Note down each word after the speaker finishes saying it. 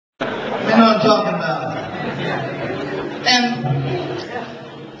I'm talking about. And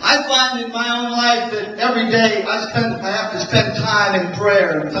I find in my own life that every day I have to spend time in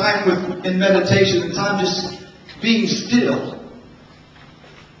prayer, and time in meditation, and time just being still.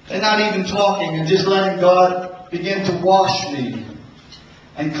 And not even talking, and just letting God begin to wash me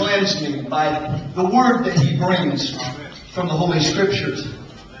and cleanse me by the Word that He brings from the Holy Scriptures.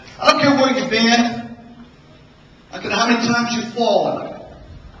 I don't care where you've been. I don't care how many times you've fallen.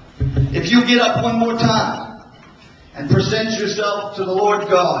 If you get up one more time and present yourself to the Lord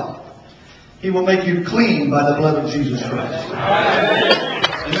God, He will make you clean by the blood of Jesus Christ.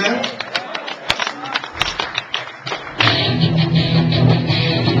 Amen?